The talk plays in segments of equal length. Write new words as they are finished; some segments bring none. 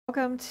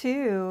Welcome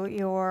to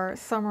your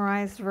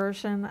summarized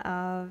version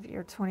of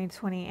your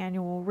 2020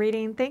 annual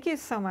reading. Thank you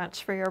so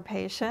much for your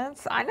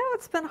patience. I know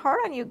it's been hard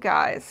on you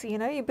guys. You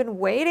know, you've been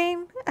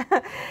waiting.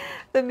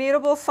 The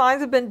mutable signs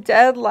have been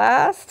dead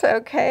last,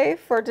 okay,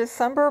 for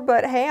December,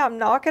 but hey, I'm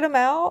knocking them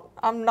out.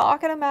 I'm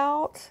knocking them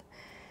out.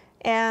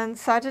 And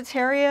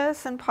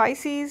Sagittarius and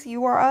Pisces,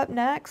 you are up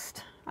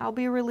next. I'll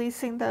be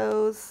releasing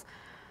those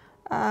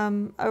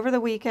over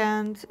the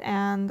weekend,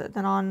 and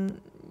then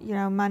on,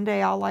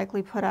 Monday I'll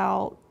likely put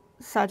out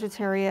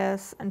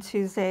Sagittarius, and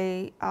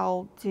Tuesday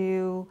I'll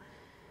do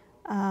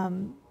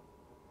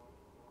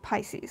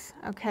Pisces,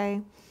 okay?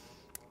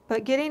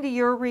 But getting to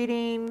your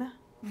reading,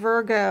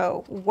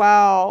 Virgo,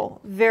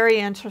 wow, very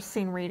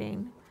interesting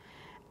reading.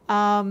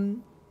 Lot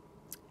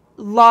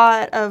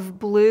of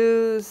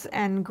blues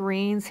and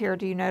greens here.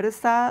 Do you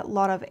notice that? A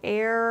lot of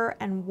air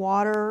and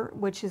water,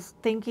 which is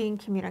thinking,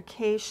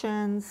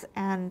 communications,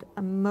 and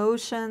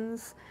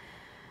emotions.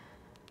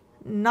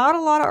 Not a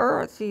lot of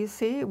earth, do you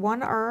see?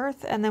 One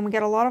earth, and then we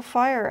get a lot of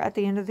fire at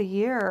the end of the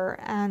year.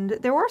 And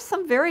there were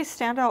some very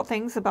standout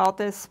things about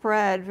this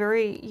spread,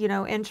 very,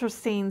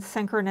 interesting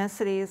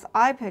synchronicities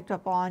I picked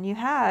up on. You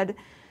had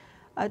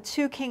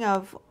two King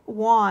of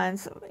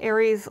Wands,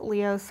 Aries,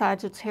 Leo,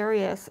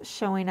 Sagittarius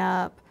showing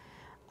up.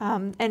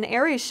 And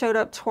Aries showed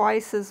up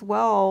twice as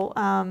well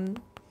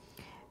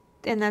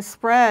in this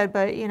spread,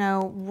 but,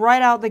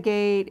 right out the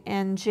gate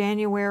in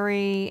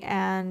January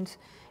and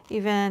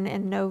even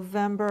in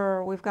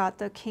November, we've got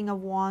the King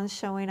of Wands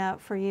showing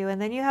up for you.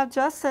 And then you have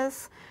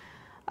Justice.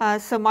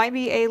 So might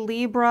be a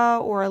Libra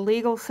or a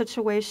legal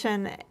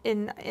situation.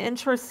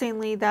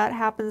 Interestingly, that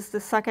happens the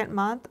second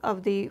month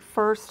of the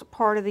first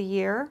part of the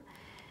year.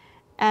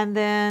 And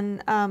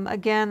then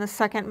again, the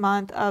second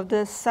month of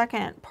the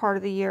second part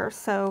of the year.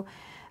 So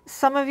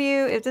some of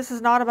you, if this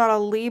is not about a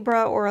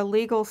Libra or a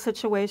legal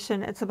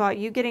situation, it's about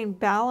you getting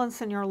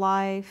balance in your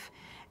life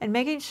and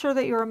making sure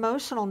that your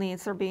emotional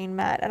needs are being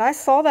met. And I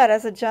saw that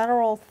as a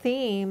general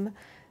theme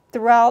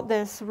throughout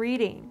this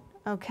reading,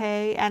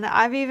 okay? And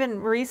I've even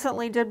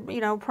recently did,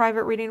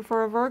 private reading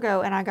for a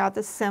Virgo, and I got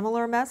the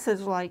similar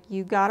message, like,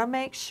 you gotta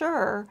make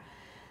sure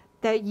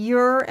that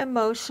your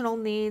emotional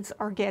needs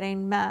are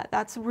getting met.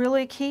 That's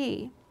really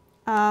key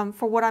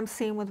for what I'm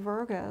seeing with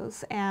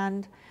Virgos.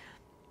 And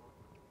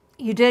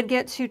you did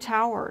get 2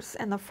 towers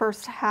in the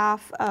first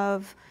half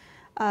of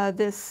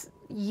this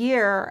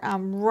year,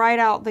 right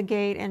out the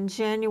gate in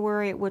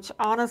January, which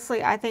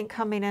honestly, I think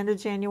coming into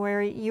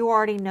January, you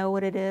already know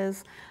what it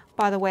is.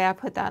 By the way, I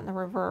put that in the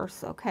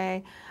reverse,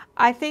 okay?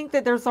 I think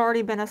that there's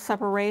already been a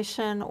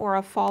separation or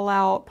a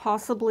fallout,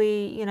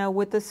 possibly,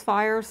 with this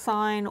fire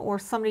sign or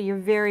somebody you're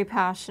very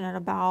passionate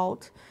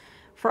about.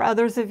 For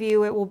others of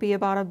you, it will be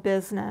about a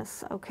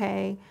business,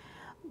 okay?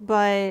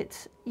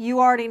 But you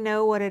already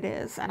know what it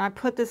is. And I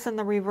put this in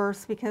the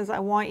reverse because I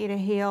want you to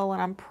heal,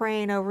 and I'm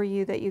praying over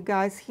you that you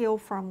guys heal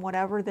from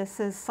whatever this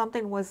is.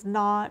 Something was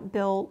not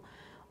built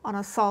on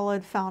a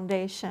solid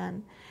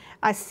foundation.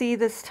 I see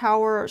this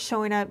tower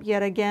showing up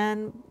yet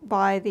again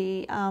by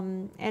the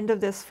end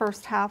of this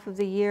first half of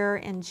the year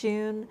in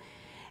June.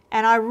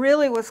 And I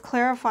really was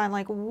clarifying,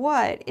 like,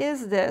 what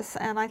is this?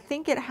 And I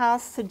think it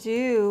has to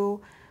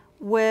do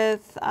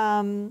with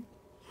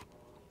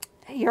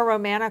your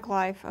romantic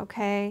life,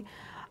 okay?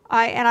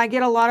 I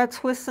get a lot of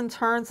twists and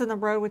turns in the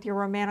road with your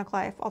romantic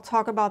life. I'll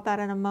talk about that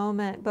in a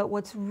moment. But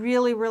what's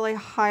really, really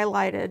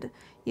highlighted,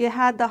 you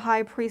had the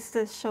High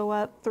Priestess show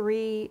up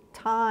 3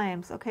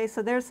 times, okay?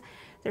 So there's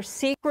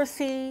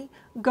secrecy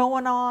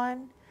going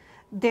on.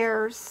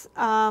 There's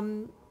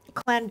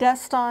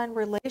clandestine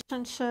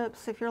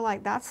relationships. If you're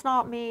like, that's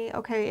not me,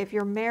 okay? If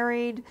you're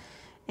married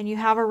and you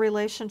have a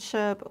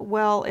relationship,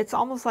 well, it's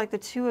almost like the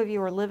two of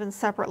you are living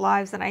separate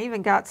lives. And I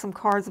even got some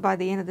cards by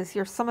the end of this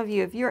year. Some of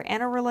you, if you're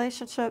in a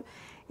relationship,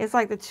 it's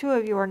like the two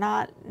of you are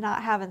not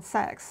having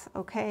sex,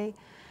 okay?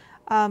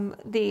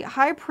 The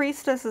High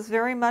Priestess is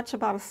very much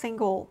about a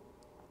single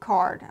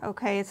card,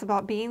 okay? It's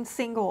about being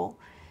single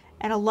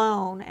and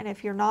alone. And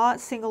if you're not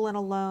single and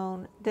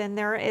alone, then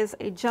there is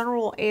a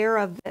general air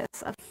of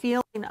this, a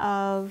feeling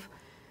of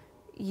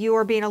you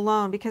are being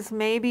alone, because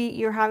maybe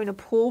you're having to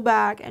pull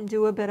back and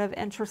do a bit of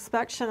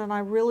introspection. And I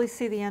really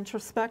see the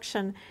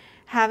introspection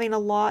having a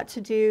lot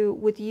to do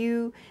with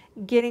you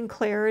getting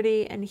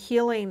clarity and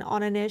healing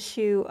on an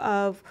issue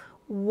of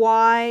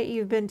why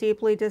you've been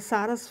deeply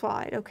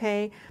dissatisfied,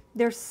 okay?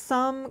 There's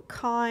some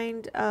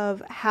kind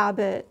of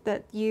habit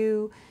that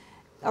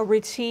a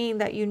routine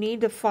that you need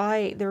to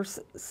fight.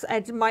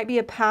 It might be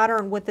a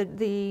pattern with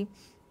the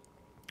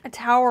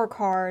Tower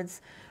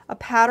cards, a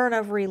pattern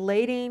of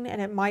relating,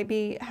 and it might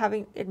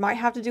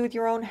have to do with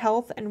your own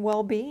health and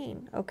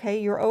well-being,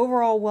 okay? Your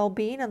overall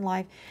well-being in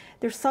life.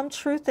 There's some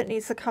truth that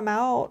needs to come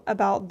out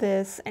about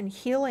this and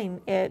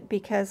healing it,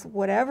 because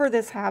whatever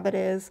this habit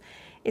is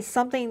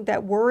something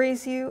that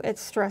worries you, it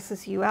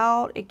stresses you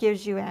out, it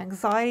gives you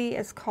anxiety,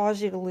 it's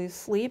caused you to lose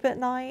sleep at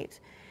night.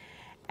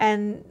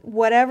 And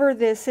whatever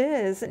this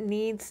is,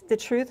 the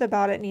truth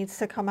about it needs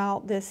to come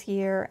out this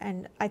year.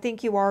 And I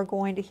think you are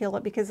going to heal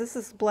it, because this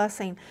is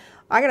blessing.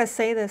 I got to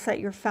say this, at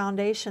your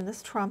foundation,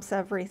 this trumps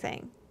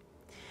everything.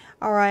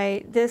 All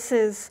right, this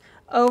is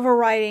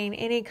overriding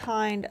any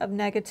kind of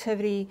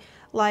negativity.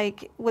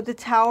 Like with the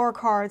Tower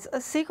cards,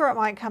 a secret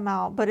might come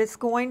out, but it's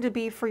going to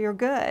be for your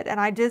good. And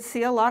I did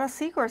see a lot of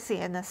secrecy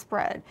in this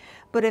spread.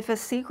 But if a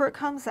secret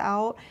comes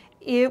out,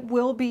 it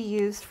will be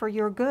used for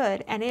your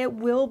good, and it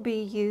will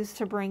be used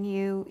to bring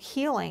you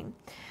healing.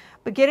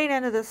 But getting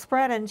into the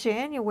spread in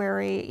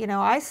January, you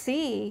know, I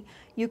see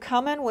you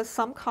come in with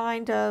some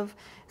kind of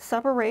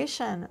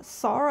separation,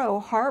 sorrow,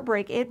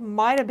 heartbreak. It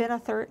might have been a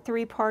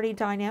three-party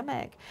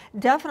dynamic.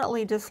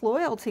 Definitely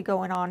disloyalty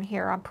going on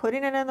here. I'm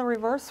putting it in the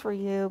reverse for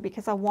you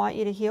because I want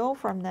you to heal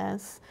from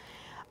this.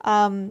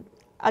 Again,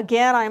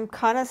 I'm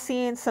kind of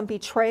seeing some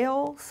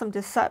betrayal, some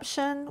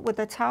deception with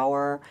the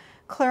Tower,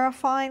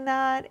 clarifying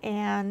that.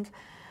 And,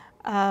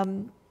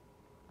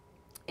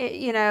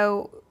 you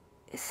know,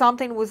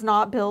 something was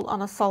not built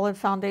on a solid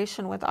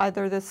foundation with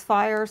either this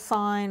fire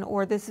sign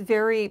or this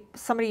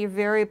somebody you're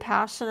very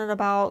passionate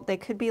about. They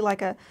could be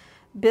like a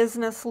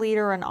business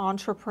leader, an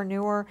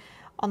entrepreneur.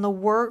 On the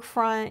work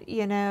front,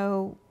 you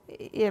know,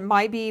 it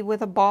might be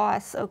with a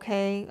boss,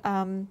 okay?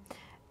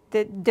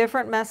 The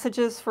different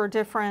messages for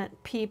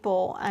different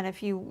people. And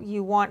if you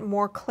want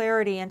more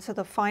clarity into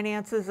the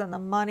finances and the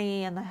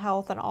money and the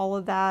health and all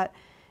of that,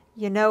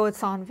 you know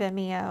it's on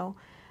Vimeo.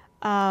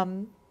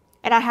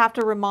 And I have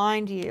to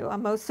remind you,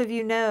 most of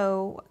you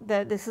know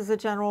that this is a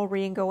general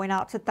reading going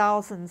out to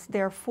thousands.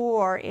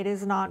 Therefore, it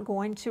is not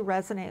going to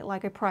resonate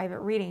like a private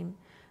reading,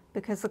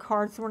 because the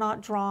cards were not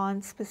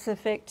drawn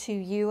specific to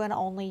you and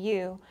only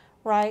you,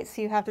 right?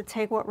 So you have to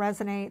take what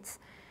resonates,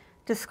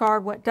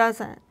 discard what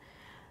doesn't.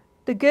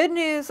 The good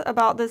news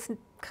about this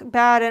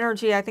bad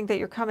energy I think that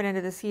you're coming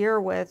into this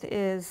year with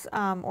is,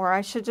 or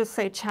I should just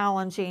say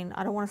challenging.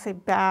 I don't want to say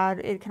bad.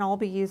 It can all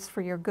be used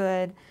for your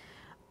good.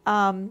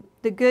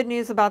 The good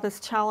news about this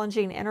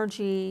challenging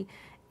energy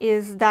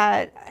is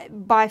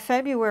that by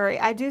February,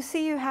 I do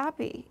see you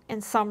happy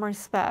in some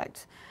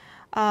respect.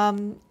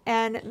 And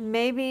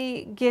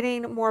maybe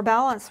getting more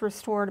balance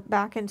restored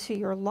back into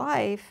your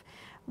life,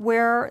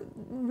 where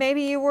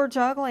maybe you were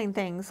juggling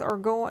things or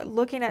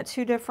looking at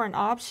two different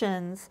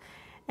options.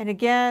 And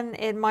again,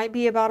 it might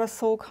be about a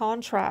soul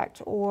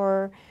contract,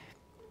 or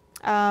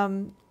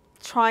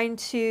trying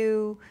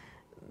to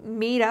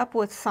meet up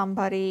with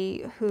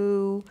somebody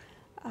who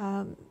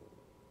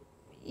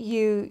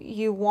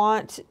you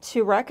want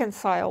to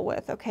reconcile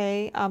with,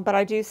 okay? But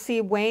I do see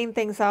weighing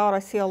things out. I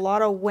see a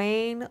lot of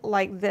weighing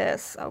like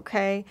this,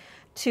 okay?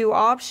 Two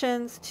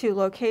options, two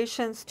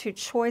locations, two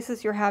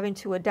choices you're having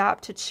to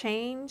adapt to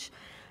change.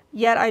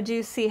 Yet I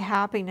do see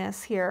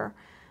happiness here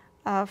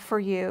for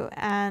you.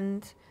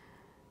 And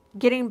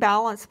getting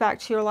balance back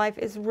to your life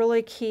is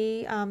really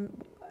key.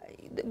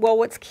 Well,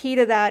 what's key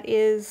to that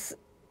is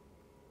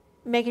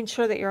making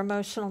sure that your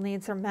emotional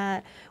needs are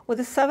met. With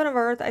the Seven of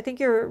Earth, I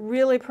think you're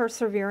really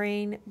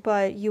persevering,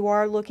 but you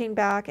are looking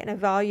back and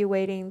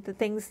evaluating the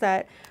things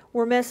that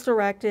were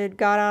misdirected,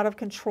 got out of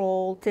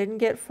control, didn't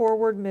get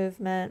forward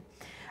movement.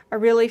 I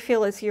really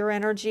feel it's your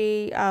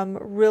energy,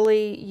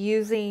 really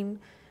using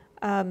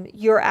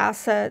your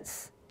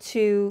assets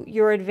to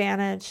your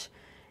advantage,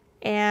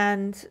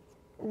 and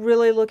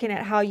really looking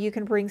at how you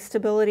can bring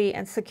stability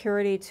and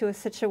security to a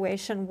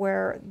situation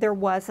where there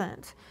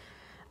wasn't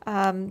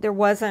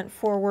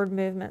forward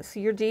movement. So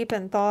you're deep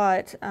in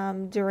thought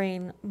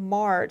during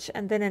March.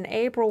 And then in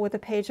April, with the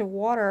Page of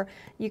Water,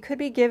 you could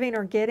be giving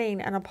or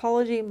getting an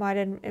apology. Might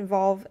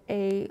involve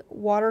a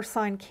water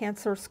sign,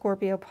 Cancer,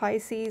 Scorpio,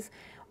 Pisces.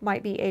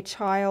 Might be a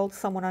child,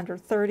 someone under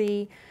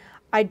 30.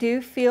 I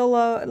do feel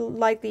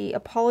like the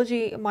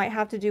apology might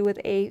have to do with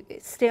a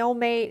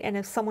stalemate, and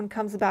if someone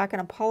comes back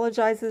and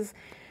apologizes,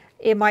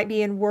 it might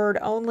be in word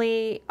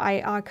only,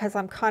 because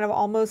I'm kind of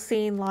almost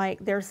seeing like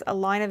there's a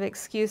line of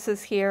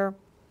excuses here,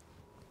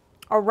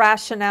 a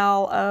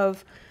rationale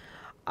of,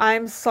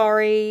 I'm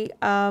sorry,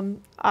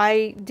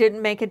 I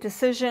didn't make a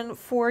decision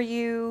for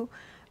you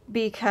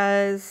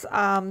because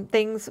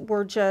things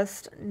were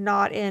just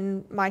not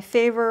in my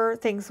favor,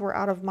 things were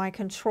out of my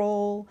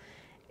control.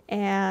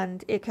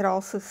 And it could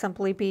also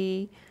simply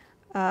be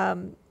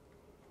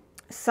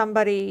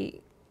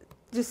somebody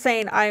just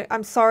saying,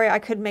 I'm sorry I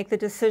couldn't make the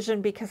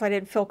decision because I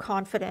didn't feel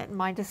confident in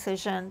my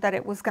decision that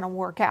it was going to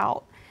work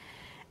out.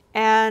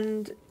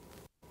 And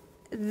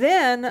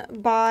then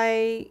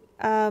by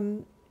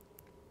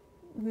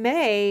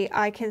May,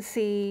 I can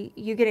see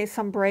you getting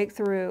some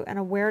breakthrough and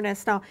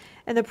awareness. Now,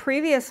 in the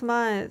previous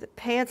month,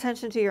 pay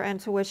attention to your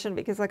intuition,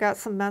 because I got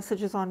some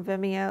messages on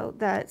Vimeo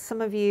that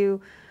some of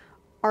you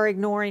are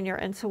ignoring your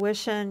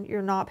intuition, you're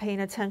not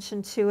paying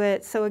attention to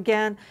it. So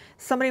again,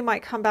 somebody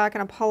might come back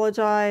and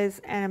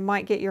apologize and it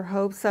might get your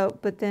hopes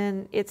up, but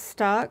then it's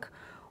stuck.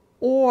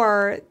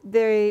 Or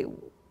the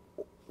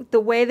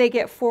way they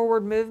get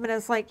forward movement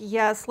is like,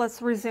 yes,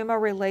 let's resume a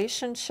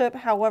relationship.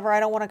 However, I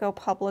don't want to go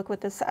public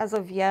with this as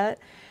of yet,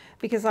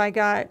 because I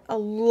got a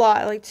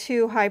lot, like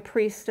 2 high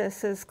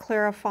priestesses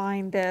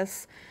clarifying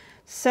this.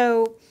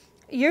 So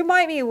you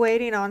might be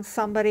waiting on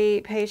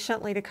somebody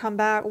patiently to come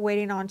back,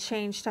 waiting on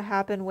change to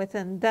happen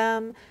within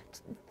them,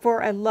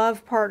 for a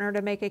love partner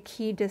to make a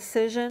key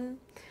decision,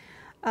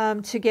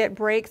 to get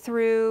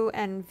breakthrough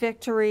and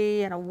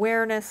victory and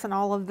awareness and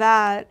all of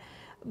that.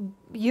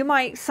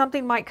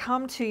 Something might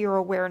come to your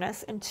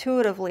awareness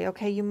intuitively,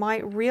 okay? You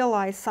might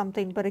realize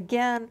something, but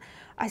again,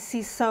 I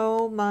see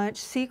so much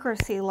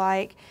secrecy.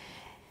 Like,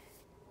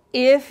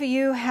 if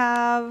you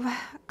have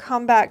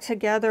come back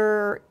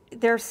together,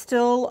 there's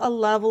still a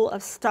level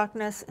of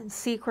stuckness and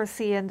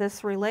secrecy in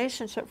this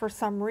relationship for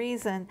some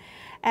reason.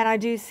 And I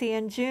do see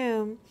in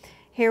June,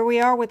 here we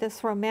are with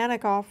this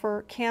romantic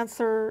offer,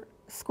 Cancer,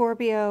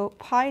 Scorpio,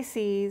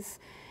 Pisces,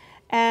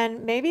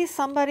 and maybe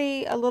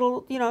somebody a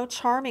little, you know,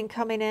 charming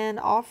coming in,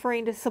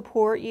 offering to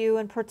support you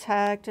and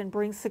protect and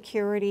bring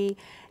security.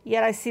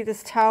 Yet I see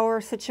this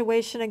Tower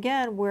situation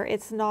again where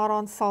it's not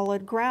on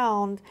solid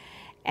ground,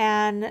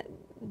 and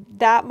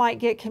that might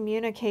get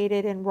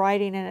communicated in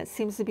writing, and it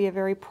seems to be a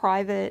very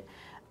private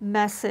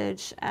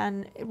message,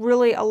 and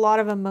really a lot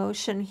of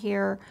emotion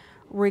here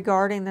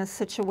regarding this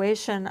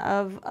situation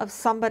of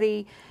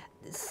somebody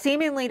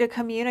seemingly to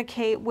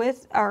communicate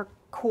with or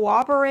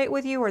cooperate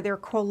with you, or they're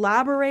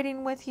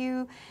collaborating with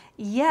you,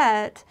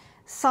 yet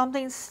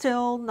something's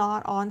still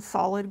not on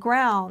solid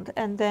ground.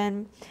 And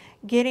then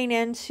getting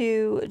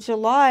into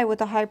July with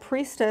the High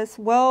Priestess,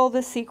 well,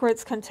 the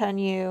secrets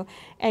continue,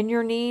 and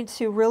your need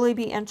to really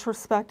be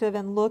introspective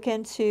and look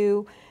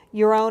into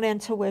your own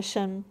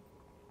intuition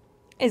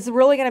is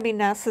really going to be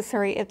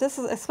necessary. If this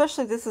is,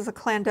 especially if this is a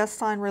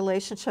clandestine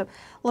relationship,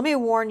 let me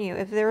warn you,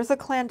 if there's a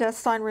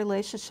clandestine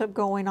relationship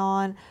going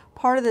on,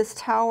 part of this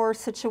Tower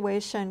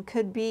situation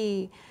could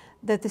be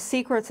that the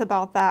secrets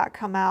about that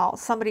come out.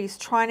 Somebody's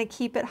trying to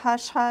keep it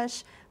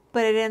hush-hush,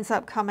 but it ends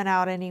up coming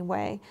out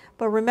anyway.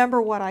 But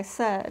remember what I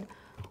said,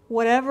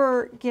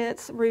 whatever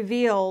gets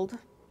revealed,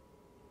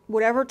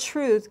 whatever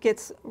truth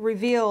gets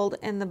revealed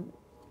in the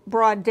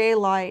broad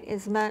daylight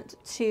is meant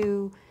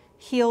to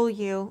heal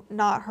you,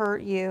 not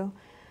hurt you.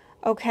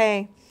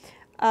 Okay.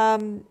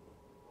 But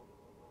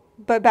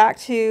back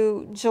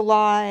to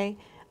July,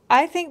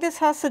 I think this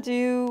has to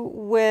do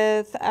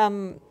with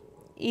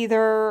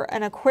either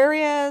an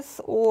Aquarius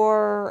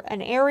or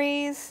an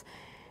Aries.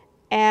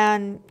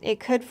 And it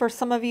could, for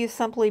some of you,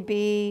 simply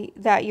be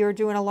that you're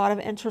doing a lot of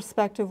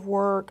introspective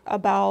work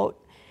about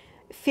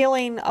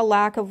feeling a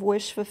lack of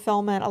wish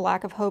fulfillment, a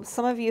lack of hope.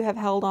 Some of you have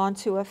held on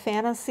to a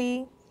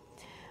fantasy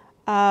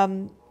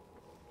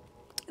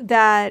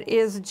that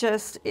is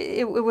just,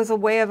 it was a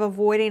way of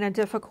avoiding a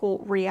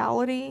difficult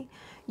reality.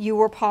 You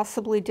were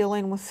possibly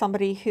dealing with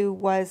somebody who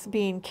was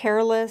being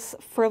careless,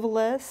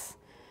 frivolous,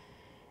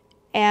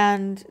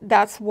 and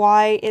that's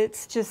why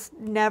it's just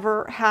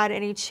never had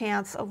any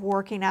chance of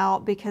working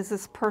out, because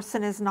this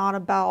person is not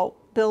about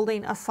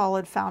building a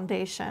solid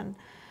foundation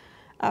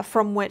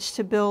from which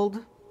to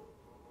build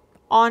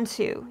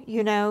onto,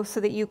 you know, so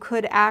that you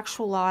could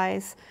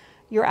actualize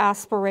your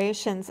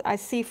aspirations. I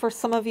see for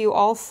some of you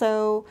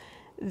also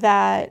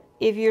that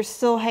if you're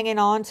still hanging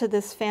on to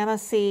this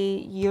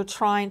fantasy, you're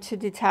trying to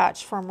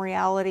detach from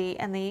reality,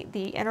 and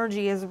the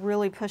energy is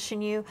really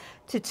pushing you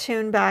to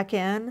tune back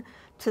in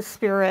to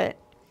spirit.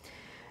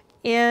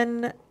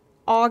 In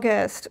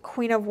August,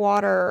 Queen of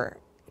Water,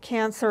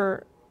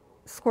 Cancer,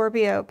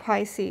 Scorpio,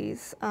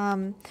 Pisces.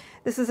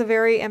 This is a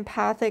very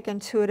empathic,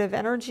 intuitive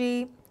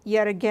energy.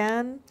 Yet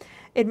again,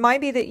 it might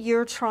be that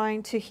you're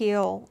trying to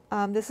heal.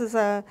 This is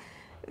a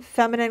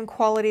feminine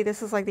quality.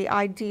 This is like the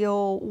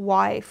ideal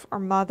wife or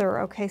mother.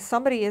 Okay,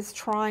 somebody is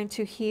trying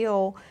to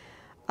heal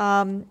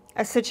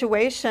a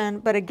situation,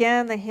 but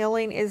again, the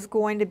healing is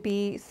going to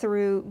be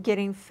through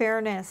getting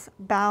fairness,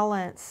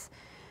 balance,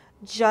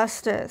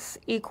 justice,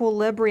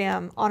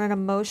 equilibrium on an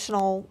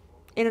emotional,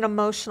 in an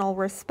emotional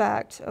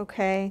respect.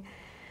 Okay,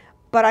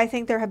 but I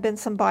think there have been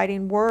some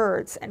biting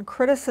words and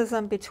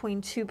criticism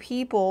between two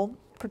people,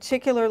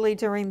 particularly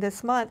during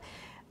this month.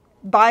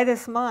 By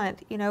this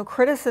month, you know,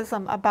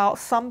 criticism about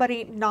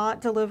somebody not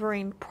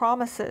delivering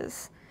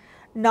promises,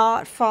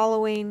 not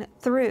following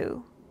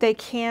through. They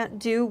can't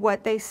do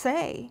what they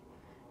say.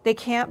 They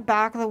can't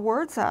back the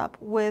words up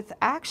with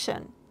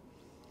action.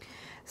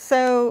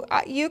 So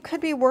you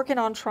could be working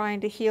on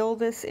trying to heal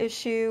this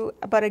issue.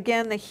 But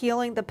again, the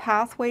healing, the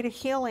pathway to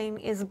healing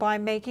is by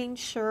making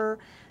sure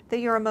that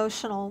your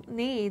emotional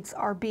needs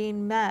are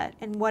being met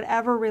in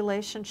whatever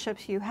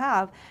relationships you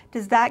have.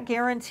 Does that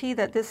guarantee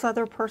that this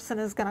other person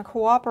is going to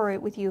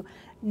cooperate with you?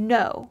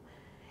 No.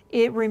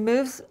 It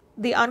removes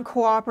the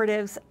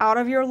uncooperatives out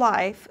of your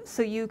life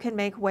so you can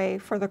make way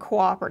for the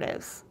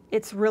cooperatives.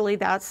 It's really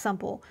that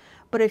simple.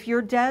 But if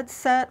you're dead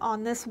set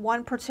on this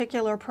one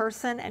particular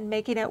person and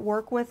making it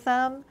work with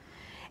them,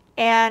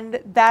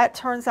 and that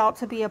turns out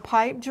to be a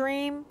pipe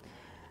dream,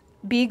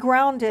 be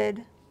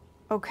grounded,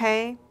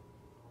 okay?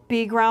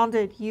 Be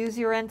grounded. Use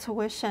your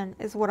intuition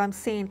is what I'm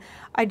seeing.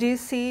 I do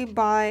see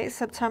by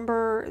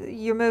September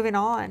you're moving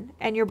on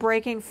and you're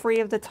breaking free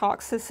of the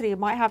toxicity. It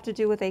might have to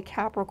do with a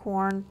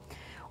Capricorn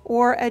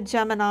or a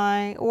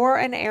Gemini or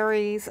an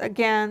Aries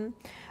again,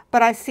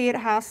 but I see it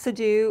has to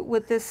do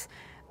with this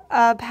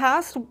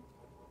past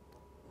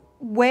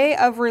way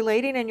of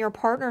relating in your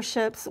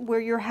partnerships where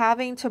you're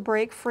having to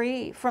break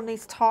free from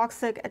these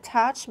toxic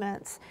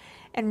attachments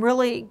and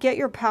really get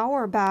your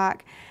power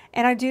back.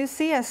 And I do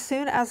see as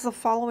soon as the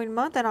following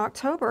month in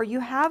October, you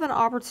have an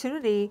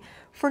opportunity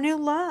for new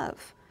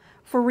love,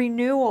 for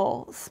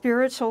renewal,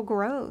 spiritual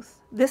growth.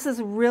 This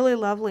is really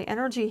lovely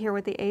energy here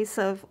with the Ace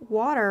of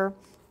Water.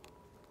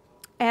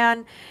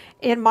 And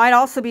it might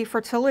also be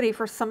fertility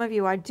for some of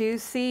you. I do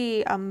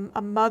see a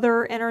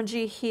mother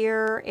energy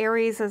here,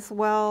 Aries as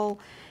well.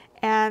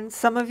 And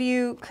some of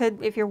you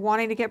could, if you're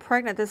wanting to get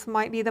pregnant, this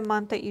might be the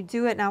month that you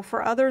do it. Now,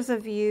 for others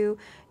of you,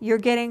 you're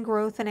getting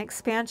growth and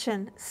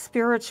expansion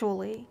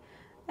spiritually.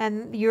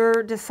 And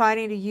you're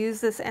deciding to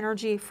use this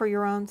energy for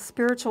your own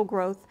spiritual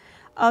growth.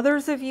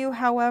 Others of you,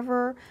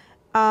 however,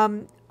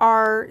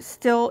 are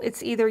still,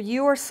 it's either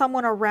you or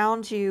someone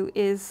around you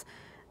is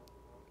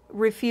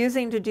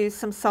refusing to do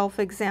some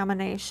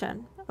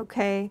self-examination,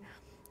 okay?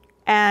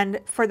 And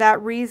for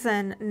that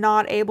reason,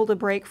 not able to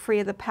break free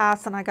of the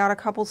past. And I got a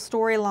couple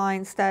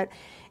storylines that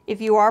if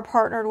you are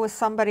partnered with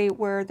somebody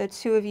where the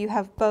two of you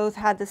have both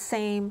had the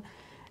same,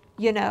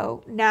 you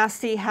know,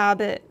 nasty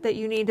habit that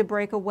you need to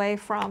break away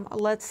from.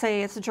 Let's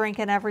say it's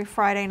drinking every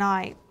Friday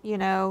night, you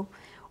know,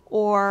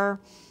 or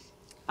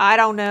I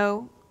don't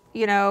know,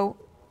 you know,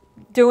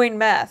 doing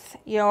meth,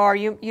 you know, or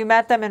you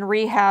met them in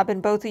rehab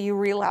and both of you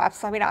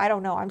relapse. I mean, I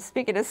don't know. I'm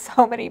speaking to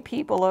so many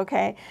people,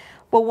 okay?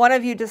 But one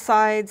of you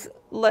decides,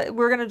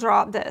 we're going to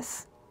drop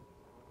this.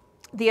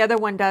 The other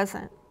one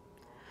doesn't.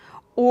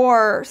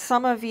 Or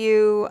some of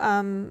you,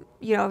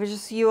 you know, if it's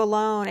just you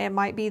alone, it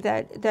might be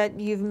that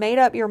you've made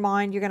up your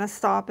mind, you're going to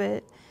stop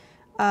it.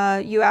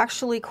 You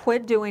actually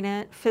quit doing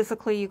it.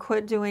 Physically, you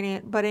quit doing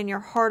it. But in your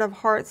heart of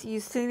hearts, you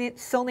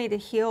still need to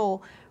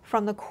heal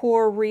from the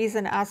core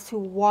reason as to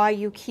why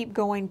you keep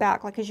going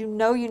back. Like, because you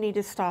know you need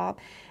to stop.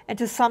 And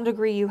to some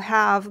degree you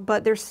have,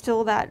 but there's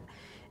still that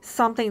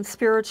something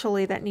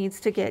spiritually that needs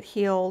to get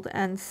healed.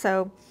 And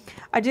so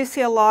I do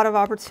see a lot of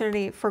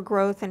opportunity for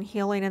growth and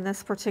healing in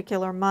this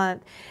particular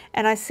month.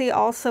 And I see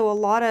also a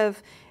lot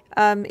of,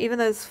 even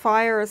though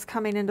fire is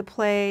coming into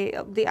play,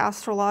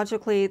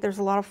 astrologically, there's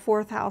a lot of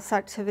fourth house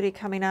activity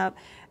coming up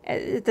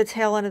at the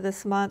tail end of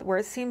this month where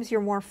it seems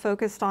you're more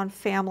focused on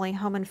family,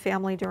 home and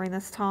family during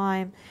this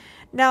time.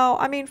 Now,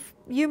 I mean,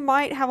 you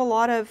might have a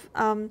lot of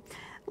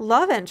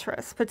love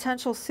interests,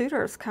 potential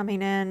suitors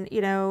coming in,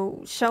 you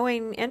know,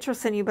 showing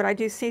interest in you, but I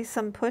do see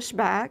some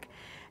pushback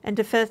and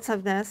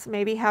defensiveness,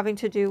 maybe having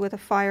to do with a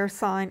fire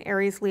sign,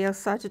 Aries, Leo,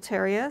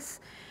 Sagittarius,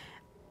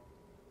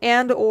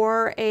 and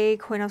or a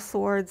Queen of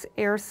Swords,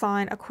 air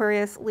sign,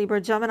 Aquarius, Libra,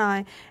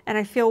 Gemini. And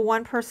I feel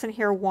one person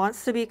here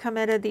wants to be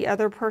committed. The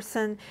other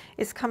person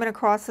is coming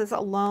across as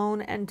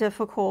alone and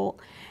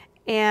difficult.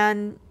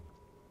 And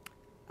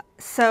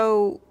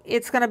so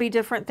it's going to be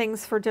different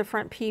things for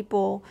different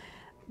people.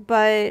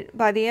 But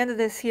by the end of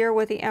this year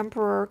with the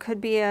Emperor, could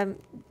be a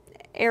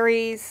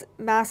Aries,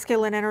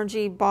 masculine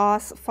energy,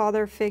 boss,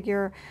 father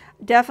figure.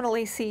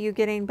 Definitely see you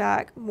getting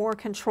back more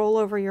control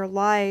over your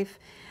life.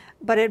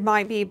 But it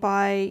might be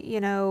by,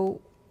 you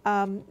know,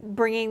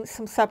 bringing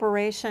some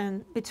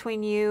separation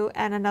between you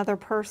and another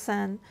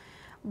person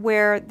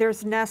where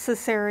there's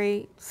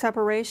necessary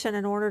separation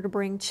in order to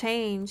bring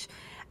change.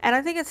 And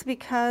I think it's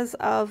because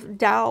of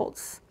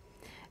doubts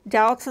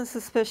and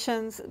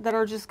suspicions that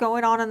are just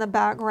going on in the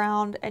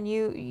background. And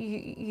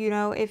you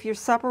know, if you're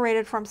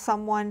separated from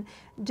someone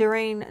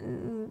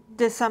during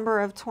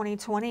December of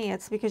 2020,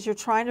 it's because you're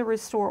trying to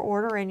restore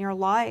order in your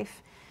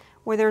life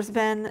where there's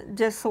been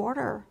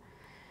disorder.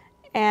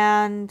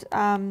 And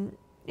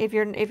if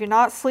you're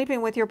not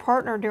sleeping with your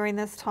partner during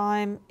this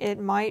time, it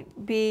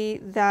might be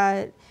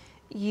that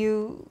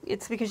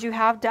it's because you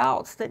have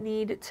doubts that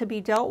need to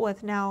be dealt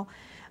with. Now,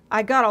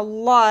 I got a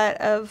lot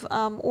of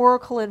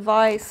oracle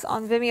advice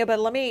on Vimeo, but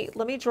let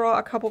me draw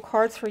a couple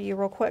cards for you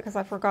real quick because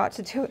I forgot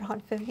to do it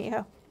on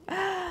Vimeo.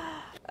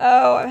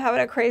 Oh, I'm having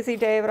a crazy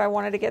day, but I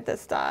wanted to get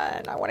this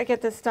done. I want to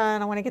get this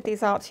done. I want to get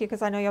these out to you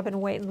because I know y'all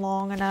been waiting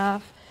long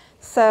enough.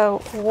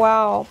 So,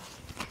 wow,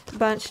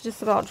 bunch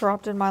just about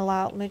dropped in my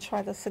lap. Let me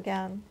try this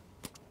again.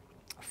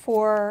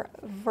 For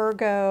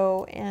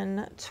Virgo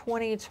in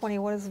 2020,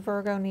 what does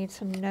Virgo need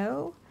to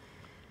know?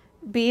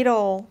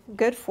 Beetle,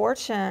 good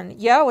fortune.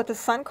 Yeah, with the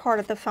Sun card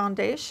at the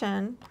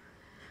foundation.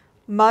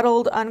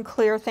 Muddled,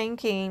 unclear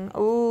thinking.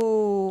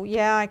 Ooh,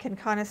 yeah, I can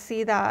kind of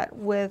see that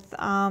with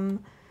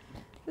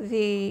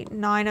the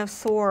Nine of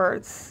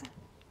Swords.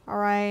 All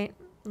right,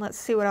 let's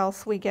see what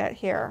else we get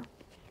here.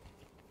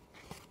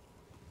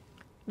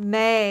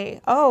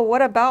 May. Oh,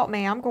 what about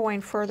May? I'm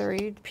going further.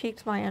 You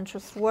piqued my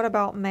interest. What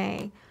about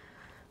May?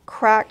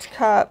 Cracked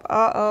cup.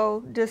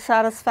 Uh-oh.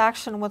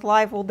 Dissatisfaction with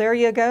life. Well, there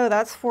you go.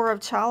 That's Four of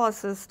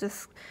Chalices.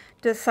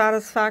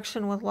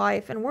 Dissatisfaction with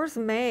life. And where's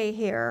May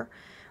here?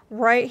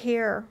 Right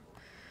here.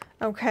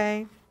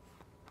 Okay.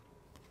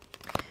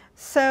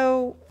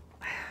 So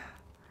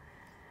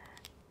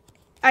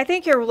I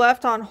think you're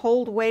left on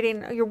hold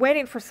waiting. You're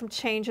waiting for some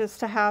changes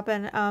to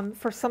happen,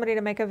 for somebody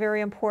to make a very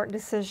important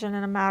decision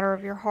in a matter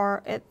of your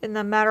heart, in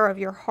the matter of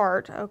your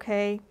heart,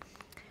 okay?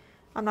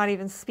 I'm not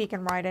even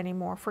speaking right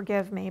anymore,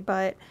 forgive me,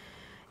 but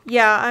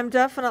yeah, I'm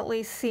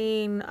definitely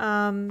seeing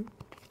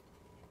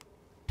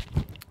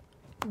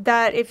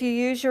that if you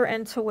use your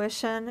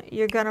intuition,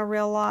 you're going to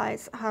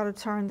realize how to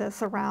turn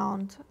this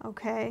around,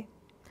 okay?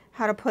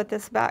 How to put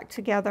this back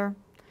together.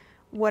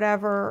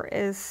 Whatever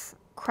is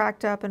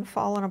cracked up and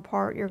fallen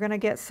apart, you're going to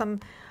get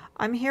some,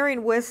 I'm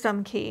hearing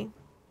wisdom key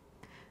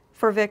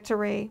for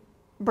victory,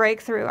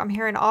 breakthrough. I'm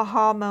hearing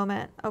aha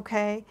moment,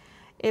 okay?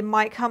 It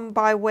might come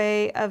by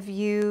way of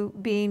you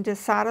being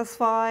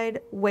dissatisfied,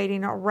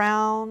 waiting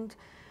around,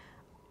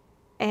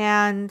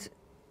 and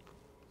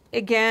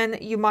again,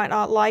 you might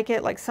not like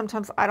it. Like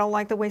sometimes I don't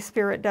like the way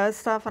Spirit does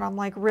stuff, and I'm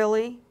like,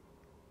 really?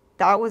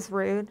 That was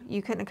rude.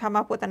 You couldn't come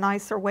up with a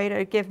nicer way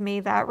to give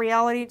me that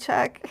reality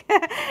check.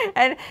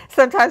 And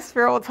sometimes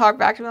Spirit will talk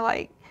back to me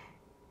like,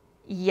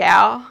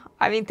 yeah,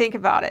 I mean, think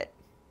about it.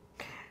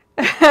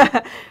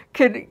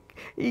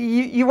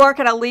 You weren't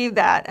going to leave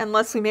that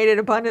unless we made it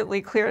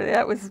abundantly clear that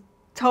it was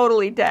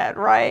totally dead,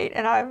 right?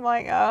 And I'm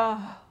like,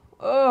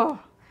 oh.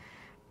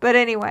 But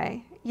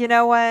anyway, you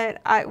know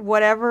what?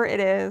 Whatever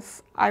it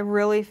is, I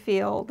really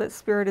feel that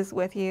Spirit is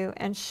with you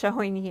and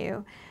showing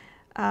you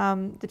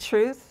the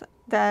truth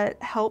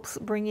that helps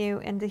bring you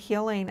into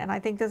healing. And I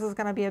think this is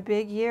going to be a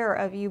big year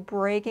of you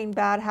breaking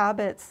bad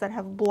habits that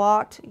have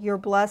blocked your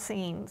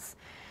blessings.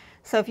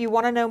 So if you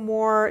want to know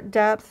more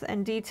depth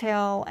and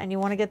detail and you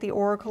want to get the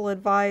oracle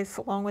advice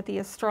along with the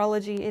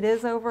astrology, it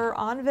is over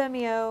on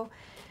Vimeo.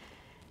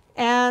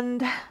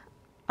 And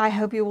I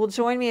hope you will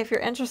join me if you're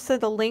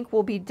interested. The link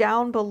will be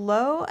down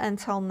below.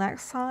 Until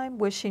next time,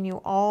 wishing you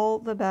all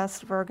the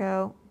best,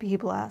 Virgo. Be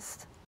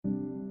blessed.